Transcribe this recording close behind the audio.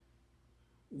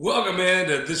Welcome in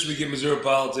to This Week in Missouri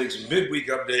Politics Midweek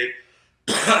Update.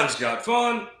 I'm Scott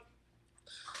Faughn.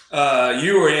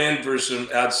 You are in for some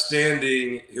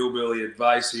outstanding hillbilly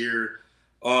advice here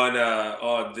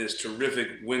on this terrific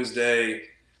Wednesday,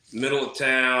 middle of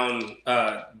town,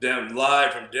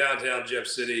 live from downtown Jeff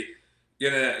City.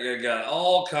 Got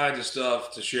all kinds of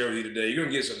stuff to share with you today. You're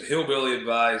gonna get some hillbilly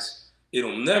advice.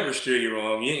 It'll never steer you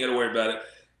wrong. You ain't gotta worry about it.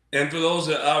 And for those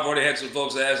that I've already had some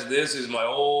folks ask, this is my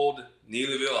old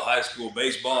Neelyville High School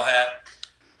baseball hat.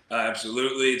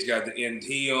 Absolutely. It's got the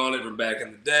NT on it from back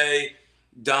in the day.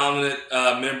 Dominant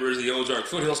members of the Ozark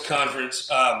Foothills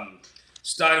Conference.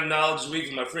 Stein of Knowledge this week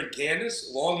from my friend Candace,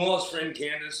 long lost friend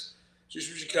Candace. She's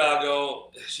from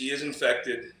Chicago. She is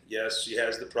infected. Yes, she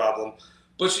has the problem,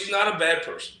 but she's not a bad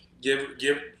person.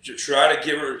 Try to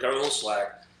give her a little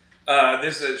slack.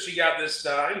 She got this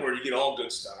Stein where you get all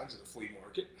good Steins at the flea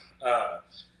market.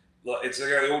 It's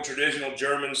got the old traditional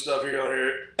German stuff here on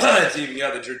here. It's even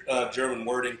got the German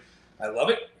wording. I love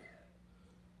it.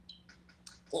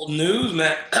 Old news,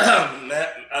 Matt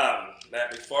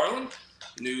McFarland,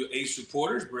 new Ace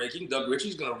reporters breaking. Doug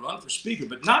Ritchie's going to run for speaker,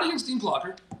 but not against Dean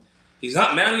Blocker. He's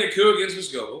not mounting a coup against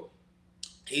Muskoka.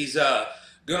 He's going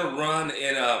to run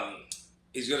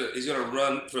he's going to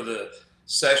run for the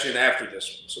session after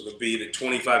this one. So there'll be the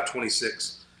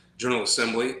 25-26 General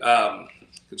Assembly.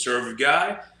 Conservative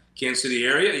guy. Kansas City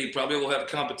area, you probably will have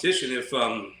competition if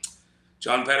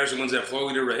John Patterson wins that floor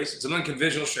leader race. It's an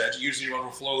unconventional strategy. Usually you run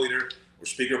for floor leader or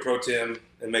speaker pro tem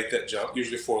and make that jump,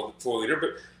 usually floor leader.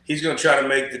 But he's going to try to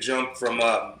make the jump from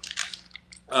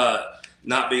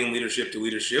not being leadership to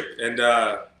leadership. And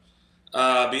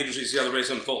be interesting to see how the race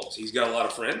unfolds. He's got a lot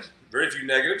of friends, very few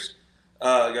negatives.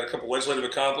 Got a couple legislative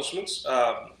accomplishments.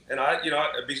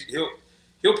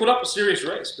 He'll put up a serious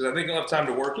race because I think he'll have time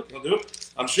to work it. He'll do it.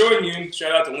 I'm showing you,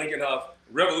 shout out to Lincoln Huff,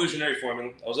 revolutionary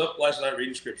formula. I was up last night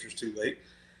reading scriptures too late.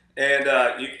 And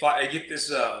I get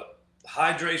this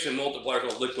hydration multiplier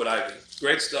called Liquid IV.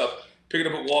 Great stuff. Pick it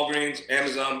up at Walgreens,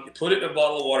 Amazon. You put it in a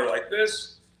bottle of water like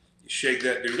this. You shake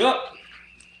that dude up.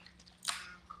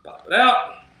 Pop it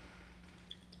out.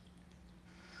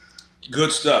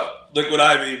 Good stuff. Liquid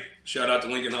IV. Shout out to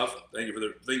Lincoln Huff. Thank you for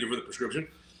the prescription.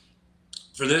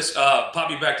 For this, pop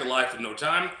you back to life in no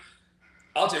time.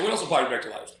 I'll tell you what else will pop you back to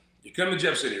life. You come to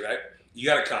Jeff City, right? You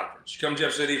got a conference. You come to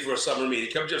Jeff City for a summer meeting.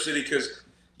 You come to Jeff City because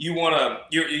you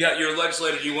got your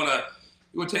legislator. You want to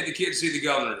take the kids to see the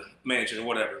governor mansion or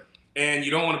whatever, and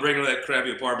you don't want to bring them to that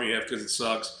crappy apartment you have because it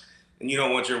sucks, and you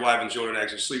don't want your wife and children to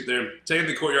actually sleep there. Take them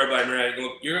to the courtyard by Marriott.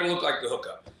 You're going to look like the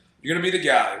hookup. You're going to be the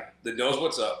guy that knows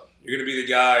what's up. You're going to be the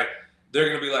guy. They're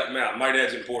going to be like, man, my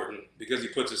dad's important because he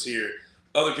puts us here.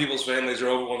 Other people's families are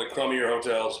over one of the crummier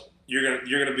hotels. You're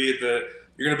gonna be at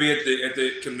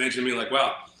the convention being like,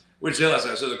 wow, where'd you say last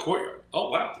night? I said the courtyard. Oh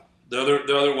wow. The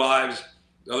other wives,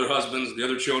 the other husbands, the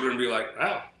other children be like,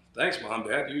 wow, thanks mom,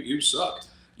 dad, you suck.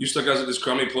 You stuck us at this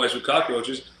crummy place with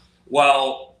cockroaches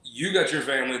while you got your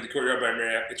family at the courtyard by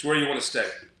Marriott. It's where you want to stay.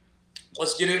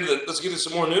 Let's get into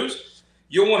some more news.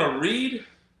 You'll want to read.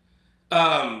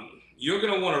 You're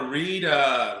gonna want to read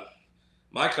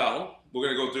my column. We're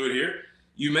gonna go through it here.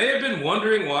 You may have been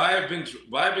wondering why I've been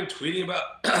tweeting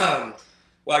about,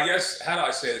 well, I guess, how do I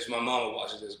say this? My mama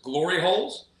watches this. Glory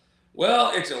holes?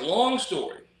 Well, it's a long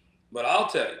story, but I'll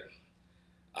tell you.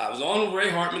 I was on with Ray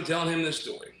Hartman telling him this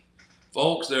story.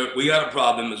 Folks, we got a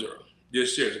problem in Missouri.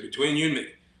 Just seriously, between you and me.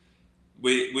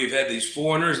 We've had these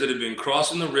foreigners that have been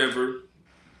crossing the river,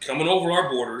 coming over our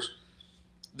borders.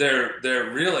 They're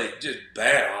really just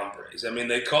bad hombres. I mean,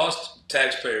 they cost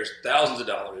taxpayers thousands of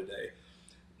dollars a day.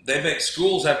 They make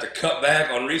schools have to cut back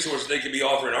on resources they could be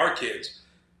offering our kids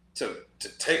to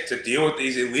deal with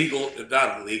these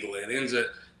not illegal aliens,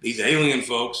 these alien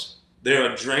folks.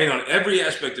 They're a drain on every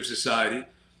aspect of society.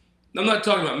 I'm not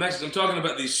talking about Mexicans. I'm talking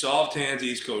about these soft hands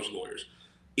East Coast lawyers.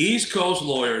 East Coast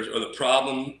lawyers are the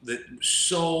problem that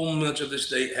so much of the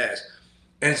state has.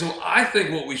 And so I think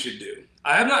what we should do,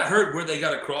 I have not heard where they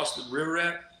got to cross the river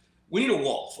at. We need a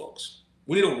wall, folks.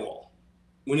 We need a wall.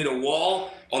 We need a wall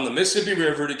on the Mississippi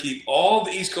River to keep all the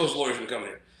East Coast lawyers from coming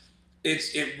in.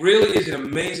 It really is an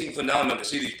amazing phenomenon to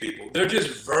see these people. They're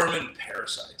just vermin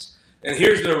parasites. And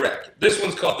here's their record. This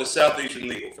one's called the Southeastern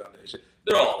Legal Foundation.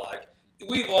 They're all alike.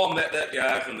 We've all met that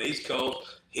guy from the East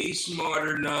Coast. He's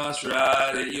smarter than us,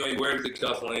 right? He wears the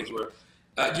cufflinks.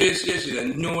 Just an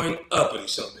annoying uppity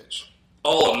son of a bitch.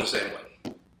 All of them the same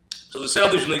way. So the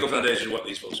Southeastern Legal Foundation is what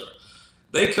these folks are.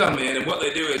 They come in, and what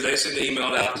they do is they send an email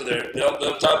out to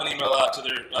they'll type an email out to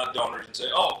their donors and say,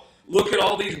 oh, look at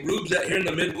all these rubes out here in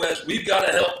the Midwest. We've got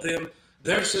to help them.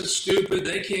 They're so stupid.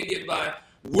 They can't get by.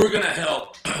 We're going to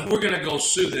help. We're going to go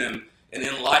sue them and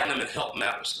enlighten them and help them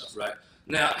out with stuff, right?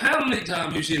 Now, how many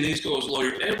times have you seen an East Coast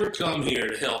lawyer ever come here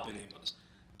to help any of us?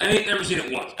 I ain't never seen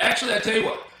it once. Actually, I tell you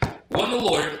what, one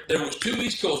lawyer, there was 2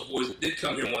 East Coast boys that did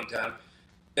come here one time,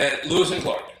 at Lewis and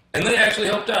Clark, and they actually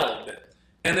helped out a little bit.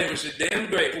 And they were so damn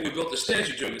grateful. We built a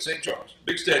statue to him in St. Charles,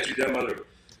 big statue down by the river.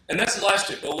 And that's the last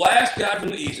 2. The last guy from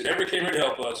the East that ever came here to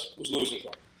help us was Lewis and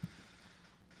Clark.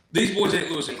 These boys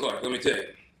ain't Lewis and Clark, let me tell you.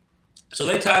 So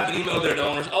they typed an email to their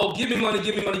donors, oh, give me money,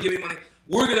 give me money, give me money.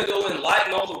 We're going to go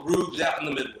enlighten all the rubes out in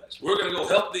the Midwest. We're going to go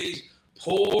help these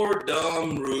poor,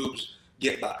 dumb rubes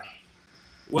get by.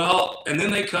 Well, and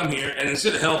then they come here, and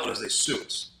instead of helping us, they sue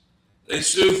us. They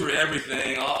sue for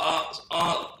everything,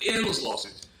 endless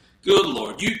lawsuits. Good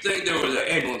Lord, you'd think there was an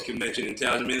ambulance convention in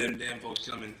town, and many of them damn folks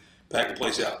come and pack the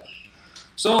place out.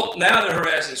 So now they're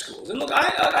harassing schools. And look,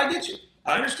 I get you.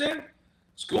 I understand.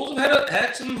 Schools have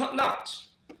had some knots.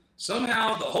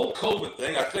 Somehow the whole COVID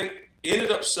thing, I think,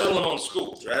 ended up settling on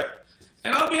schools, right?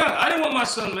 And I'll be honest, I didn't want my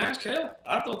son masked. Hell,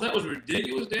 I thought that was a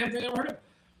ridiculous damn thing I ever heard of.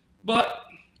 But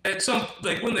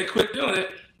when they quit doing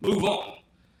it, move on.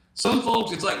 Some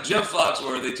folks, it's like Jeff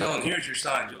Foxworthy telling, here's your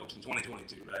sign jokes in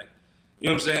 2022, right? You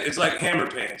know what I'm saying? It's like hammer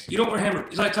pants. You don't wear hammer.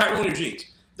 It's like tight rolling your jeans.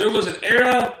 There was an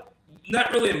era,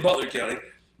 not really in Butler County,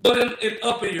 but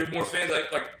up in your more fancy,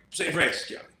 like St. Francis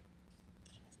County.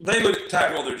 They would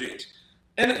tight roll their jeans.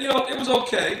 And, it was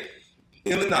okay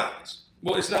in the 90s.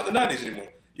 Well, it's not the 90s anymore.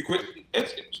 You quit.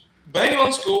 Banging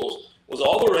on schools was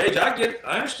all the rage. I get it.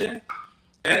 I understand.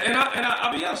 And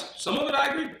I'll be honest. Some of it I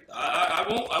agree with. I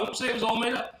won't say it was all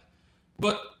made up.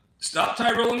 But stop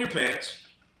tight rolling your pants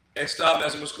and stop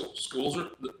messing with schools. Schools are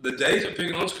the days of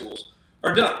picking on schools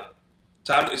are done.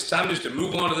 It's time just to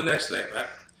move on to the next thing, right?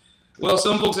 Well,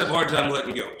 some folks have a hard time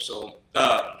letting go. So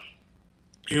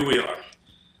here we are.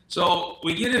 So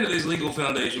we get into these legal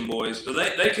foundation boys. So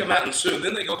they come out and sue.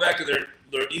 Then they go back to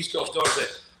their East Coast donors and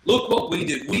say, look what we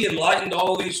did. We enlightened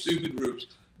all these stupid groups.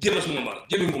 Give us more money.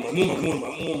 Give me more money, more money, more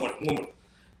money, more money, more money.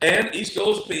 And East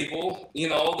Coast people, your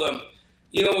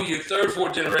 3rd,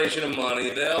 4th generation of money,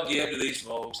 they'll give to these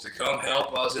folks to come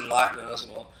help us, enlighten us.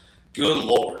 Well, good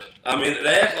Lord. I mean,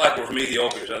 they act like we're from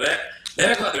Ethiopia. So they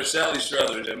act like they're Sally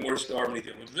Struthers and we're starving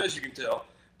Ethiopians. But as you can tell,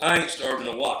 I ain't starving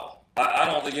in a while. I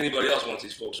don't think anybody else wants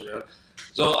these folks around.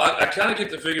 So I kind of get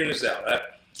to figuring this out, right?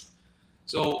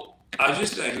 So I was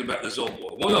just thinking about this old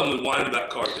boy. One of them was whining about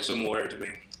Carthage somewhere to me.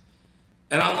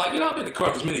 And I'm like, I've been to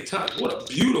Carthage many times. What a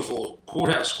beautiful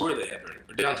courthouse square they have there,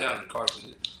 or downtown in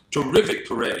Carthage. Terrific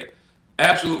parade.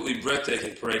 Absolutely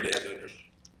breathtaking parade they have there.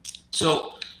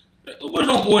 So, where's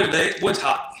old boy today? Well, it's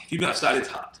hot. If you've been outside, it's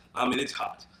hot. I mean, it's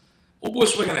hot. Old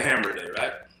boy's swinging a hammer today,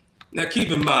 right? Now, keep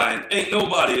in mind, ain't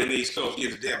nobody in the East Coast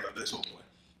gives a damn about this old boy.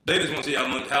 They just want to see how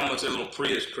much that little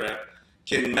Prius crap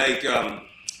can make, can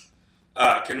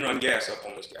run gas up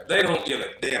on this guy. They don't give a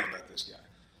damn about this guy.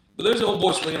 But there's an old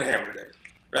boy swinging a hammer today,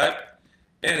 right?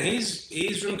 And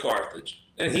he's from Carthage,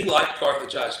 and he liked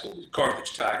Carthage High School. He's a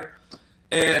Carthage Tiger.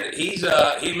 And he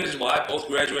and his wife both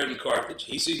graduated from Carthage.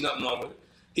 He sees nothing wrong with it.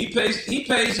 He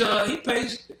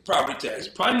pays property tax,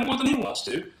 probably more than he wants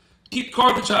to. Keep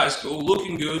Carthage High School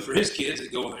looking good for his kids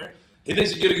that go there. He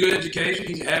thinks he get a good education.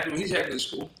 He's happy in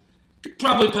school. Could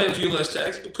probably pay a few less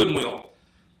tax, but couldn't we all?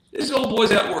 This old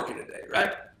boy's out working today,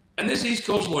 right? And this East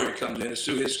Coast lawyer comes in to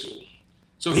sue his school.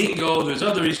 So he can go to his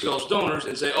other East Coast donors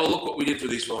and say, oh, look what we did for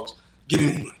these folks. Give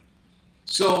me money.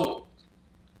 So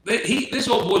this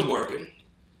old boy's working.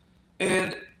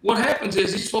 And what happens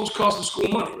is these folks cost the school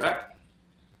money, right?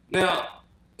 Now,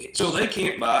 so they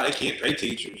can't pay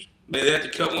teachers. Maybe they have to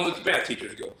cut one of the math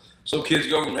teachers go. So kids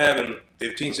go from having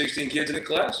 15, 16 kids in a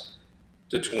class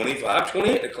to 25,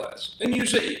 28 in a class. And you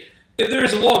say, if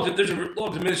there's a law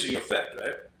of diminishing effect,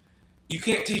 right? You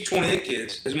can't teach 28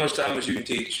 kids as much time as you can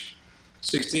teach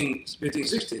 15,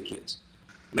 16 kids.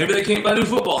 Maybe they can't buy new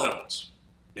football helmets.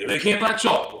 Maybe they can't buy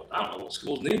chalkboard. I don't know what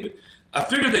schools need, but I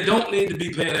figure they don't need to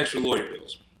be paying extra lawyer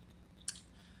bills.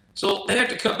 So they have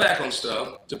to cut back on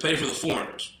stuff to pay for the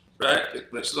foreigners, right?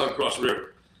 That's across the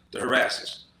river to harass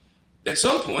us. At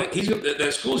some point,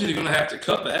 that school's either going to have to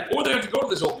cut back, or they have to go to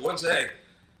this old boy and say,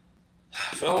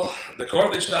 hey, fella, the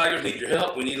Carthage Tigers need your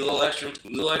help. We need a little extra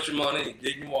money.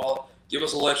 Dig your wallet. Give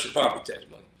us a little extra property tax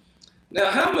money.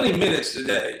 Now, how many minutes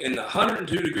today in the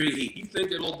 102-degree heat you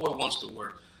think that old boy wants to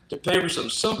work to pay for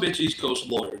some bitch East Coast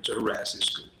lawyer to harass his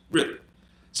school? Really?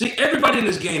 See, everybody in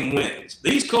this game wins. The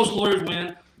East Coast lawyers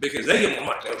win because they get more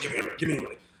money. Oh, give me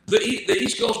money. The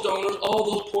East Coast donors,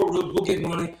 all those poor rubes will get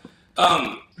money.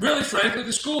 Really, frankly,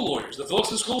 the school lawyers, the folks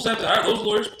the schools have to hire, those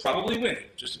lawyers probably win,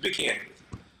 just to be candid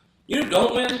with you. You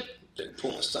don't win, they can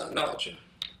pull a stock knowledge in.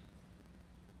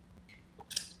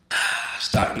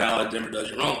 Stock knowledge never does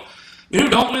you wrong. You know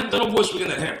who don't win? That old boy swinging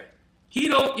that hammer. He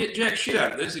don't get jack shit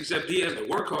out of this except he has to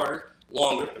work harder,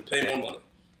 longer, and pay more money.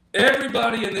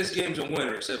 Everybody in this game's a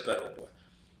winner except that old boy.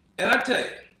 And I tell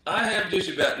you, I have just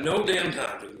about no damn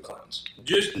time for the clowns.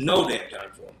 Just no damn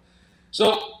time for them.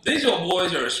 So these old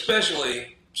boys are a special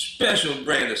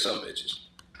brand of some bitches.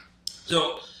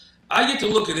 So I get to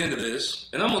looking into this,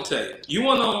 and I'm going to tell you, you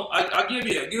want to know, I'll give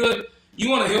you a good, you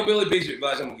want a hillbilly piece of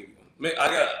advice, I'm going to give you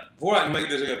one. Before I can make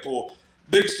this, I got to pull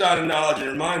big stein of knowledge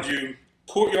and remind you,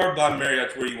 Courtyard by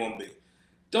Marriott's where you want to be.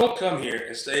 Don't come here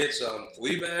and stay at some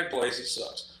flea bag place that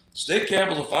sucks. State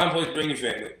Capital's a fine place to bring your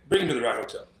family. Bring them to the right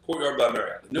hotel. Courtyard by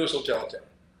Marriott, the newest hotel in town.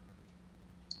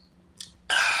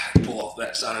 Pull off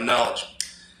that sign of knowledge.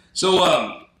 So,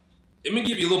 let me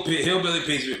give you a little hillbilly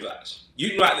piece of advice. You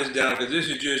can write this down because this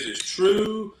is just as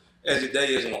true as the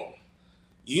day is long.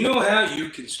 You know how you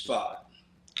can spot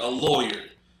a lawyer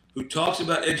who talks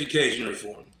about education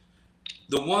reform?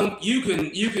 The one you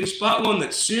can spot one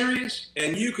that's serious,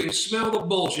 and you can smell the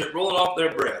bullshit rolling off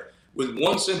their breath with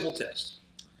one simple test.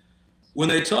 When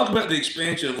they talk about the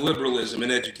expansion of liberalism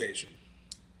in education,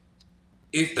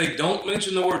 if they don't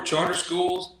mention the word charter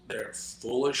schools, they're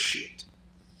full of shit.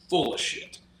 Full of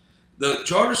shit. The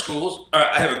charter schools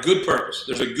have a good purpose.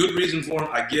 There's a good reason for them.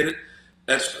 I get it.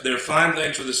 They're fine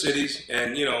things for the cities,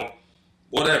 and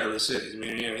whatever the cities. I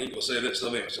mean, you can say that,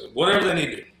 so whatever they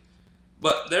need to do.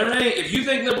 But there ain't. If you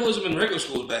think liberalism in regular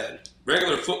school is bad,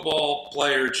 regular football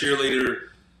player, cheerleader,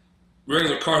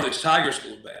 regular Carthage Tiger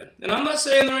school is bad. And I'm not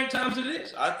saying there ain't times it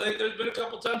is. I think there's been a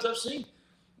couple times I've seen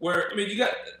where, you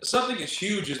got something as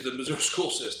huge as the Missouri school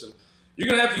system. You're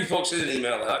going to have you folks send an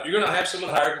email out. You're going to have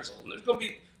someone hire a consultant.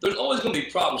 There's always going to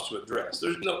be problems to address.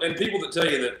 And people that tell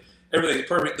you that everything's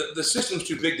perfect, the system's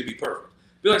too big to be perfect.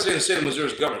 It'd be like saying the state of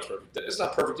Missouri's government's perfect. It's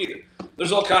not perfect either.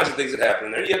 There's all kinds of things that happen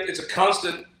in there. It's a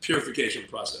constant purification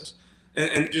process.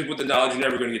 And just with the knowledge, you're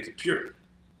never going to get to pure.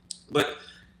 But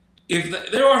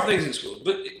there are things in schools,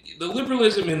 but the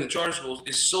liberalism in the charter schools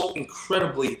is so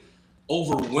incredibly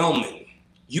overwhelming,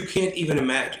 you can't even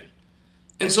imagine.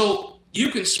 And so you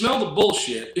can smell the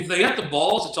bullshit. If they got the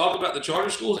balls to talk about the charter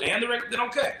schools and the regular, then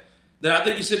okay. Then I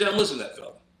think you sit down and listen to that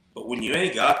fellow. But when you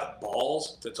ain't got the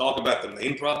balls to talk about the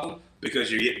main problem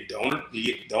because you're getting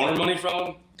donor money from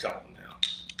them, come on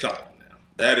now.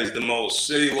 That is the most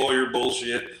city lawyer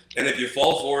bullshit. And if you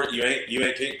fall for it, you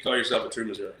can't call yourself a true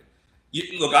Missourian.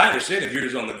 Look, I understand if you're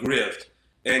just on the grift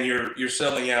and you're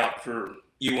selling out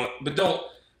but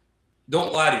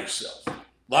don't lie to yourself.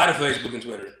 Lie to Facebook and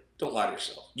Twitter. Don't lie to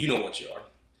yourself. You know what you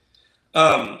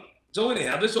are. So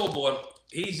anyhow, this old boy,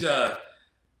 he's having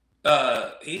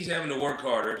to work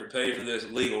harder to pay for this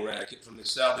legal racket from the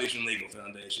Southeastern Legal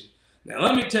Foundation. Now,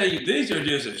 let me tell you, these are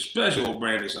just a special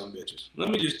brand of some bitches. Let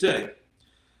me just tell you,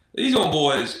 these old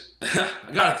boys, I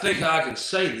got to think how I can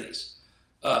say this.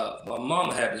 My mom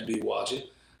happens to be watching.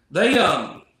 They,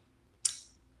 the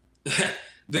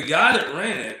guy that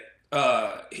ran it,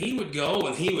 he would go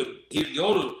and he'd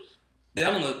go to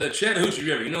down on the Chattahoochee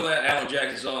River. You know that Alan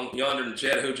Jackson song, Yonder in the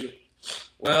Chattahoochee?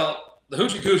 Well, the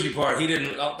hoochie coochie part, I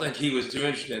don't think he was too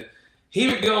interested in. He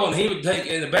would go and he would take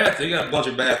in the bathroom. He got a bunch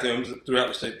of bathrooms throughout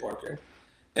the state park there.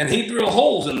 And he'd drill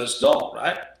holes in the stall,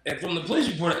 right? And from the police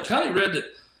report, I kind of read that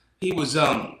he was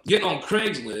getting on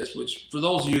Craigslist, which for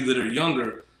those of you that are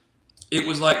younger, it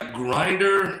was like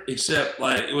Grindr, except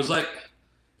it was like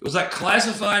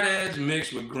classified ads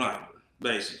mixed with Grindr,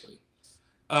 basically.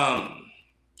 So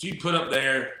you put up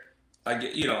there,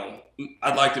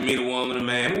 I'd like to meet a woman, a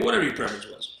man, whatever your preference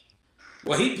was.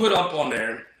 Well, he put up on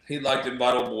there, he'd like to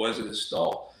invite old boys in his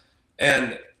stall.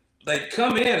 And they'd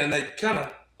come in and they'd kind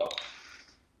of,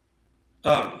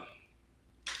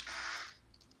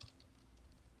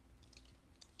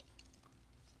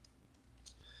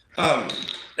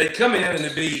 they'd come in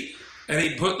and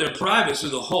he'd put their privates through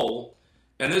the hole,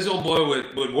 and this old boy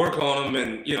would work on them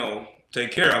and, take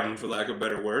care of them, for lack of a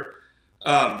better word.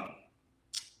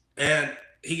 And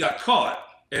he got caught.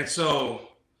 And so,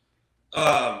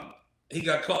 he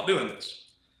got caught doing this.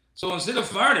 So instead of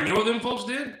firing him, you know what them folks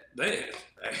did? They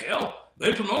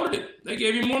promoted him. They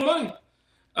gave him more money.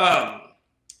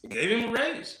 Gave him a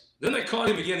raise. Then they caught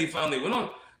him again. He finally went on.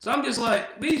 So I'm just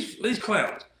like, these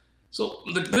clowns. So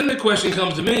then the question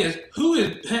comes to me is, who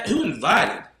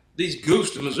invited these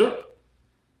goofs to Missouri?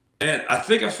 And I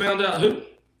think I found out who.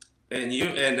 And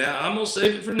now I'm gonna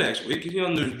save it for next week. Because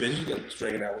news business, you got to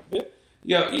string it out with it.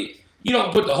 You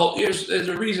don't put the whole. There's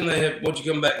a reason they have. Once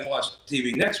you come back and watch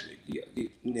TV next week, you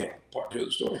get part 2 of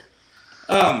the story.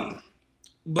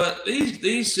 But these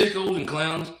sickos and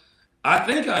clowns, I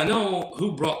think I know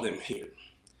who brought them here.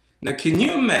 Now, can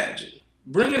you imagine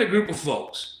bringing a group of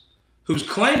folks whose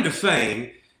claim to fame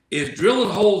is drilling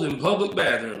holes in public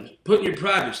bathrooms, putting your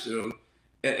privates through them,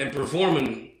 and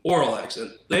performing oral acts.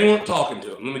 And they weren't talking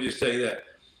to him. Let me just tell you that.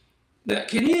 Now,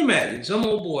 can you imagine some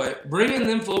old boy bringing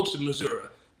them folks to Missouri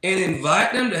and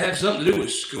invite them to have something to do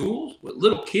with schools, with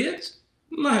little kids?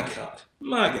 My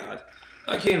God.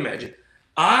 I can't imagine.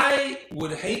 I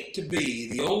would hate to be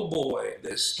the old boy,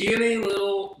 the skinny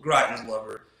little Greitens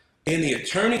lover in the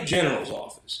Attorney General's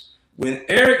office when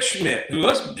Eric Schmidt,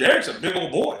 Eric's a big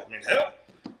old boy. I mean, hell.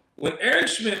 When Eric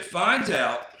Schmidt finds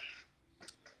out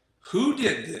who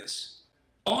did this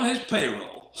on his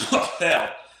payroll,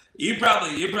 hell, you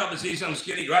probably see some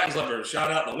skinny Greitens lover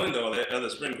shot out the window of the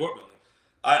Supreme Court building.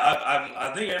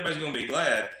 I think everybody's going to be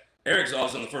glad Eric's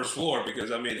also on the first floor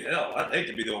because, I mean, hell, I'd hate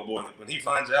to be the old boy when he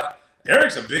finds out.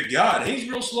 Eric's a big guy, and he's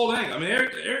real slow to hang. I mean,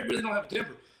 Eric really don't have a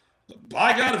temper. But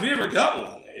by God, if he ever got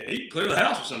one, he'd clear the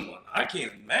house with someone. I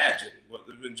can't imagine.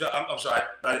 I'm sorry,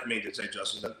 I didn't mean to say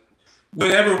Justice.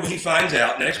 Whenever he finds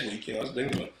out next week, I was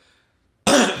thinking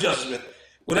about Justice Smith.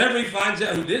 Whenever he finds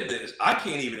out who did this, I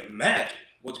can't even imagine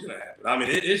what's going to happen. I mean,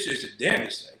 it's just a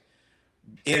damnest thing.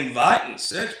 Inviting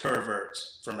sex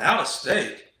perverts from out of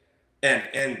state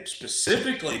and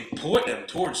specifically pointing them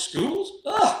towards schools?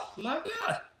 Oh, my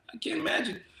God. I can't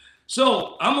imagine.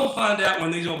 So I'm going to find out when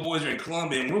these old boys are in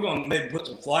Columbia, and we're going to maybe put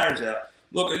some flyers out.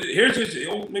 Look, here's just,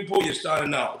 let me pull you a stein of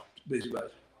knowledge. Busy guys.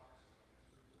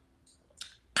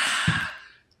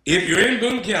 If you're in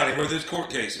Boone County where this court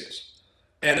case is,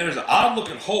 and there's an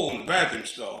odd-looking hole in the bathroom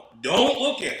stall, don't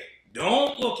look at it.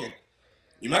 Don't look at it.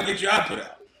 You might get your eye put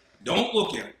out. Don't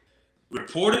look at it.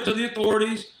 Report it to the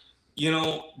authorities.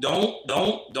 Don't.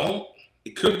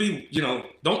 It could be,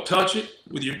 don't touch it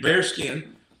with your bare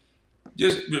skin.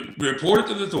 Just report it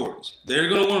to the authorities. They're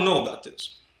going to want to know about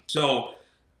this. So,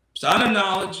 sign of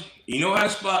knowledge. We know how to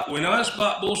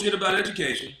spot bullshit about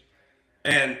education.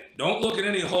 And don't look at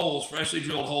any holes, freshly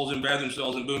drilled holes in bathroom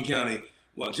stalls in Boone County.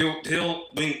 Well,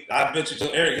 I bet you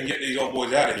till Eric can get these old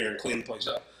boys out of here and clean the place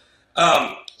up.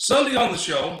 Sunday on the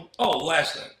show,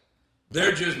 last thing.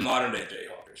 They're just modern day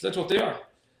Jayhawkers. That's what they are.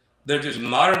 They're just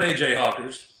modern day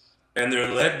Jayhawkers, and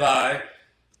they're led by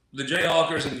the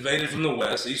Jayhawkers invaded from the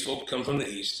west. These folks come from the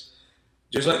east.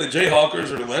 Just like the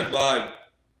Jayhawkers are led by,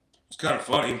 it's kind of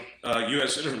funny,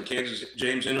 U.S. Senator from Kansas,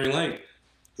 James Henry Lane,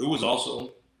 who was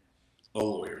also a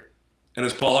lawyer. And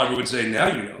as Paul Harvey would say, now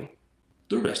you know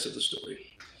the rest of the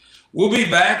story. We'll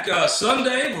be back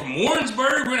Sunday from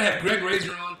Warrensburg. We're going to have Greg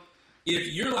Razor on.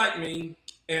 If you're like me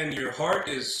and your heart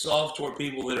is soft toward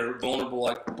people that are vulnerable,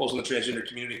 like folks in the transgender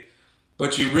community,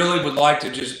 but you really would like to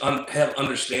just have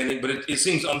understanding, but it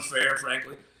seems unfair,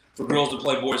 frankly, for girls to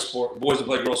play boys sport, boys to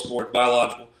play girls sport,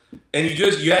 biological, and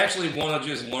you actually want to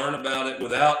just learn about it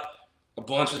without a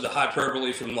bunch of the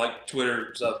hyperbole from like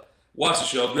Twitter stuff. Watch the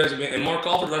show. And Mark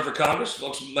Alford running for Congress.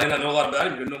 Folks may not know a lot about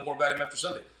him. You're going to know more about him after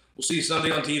Sunday. We'll see you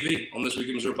Sunday on TV on This Week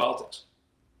in Missouri Politics.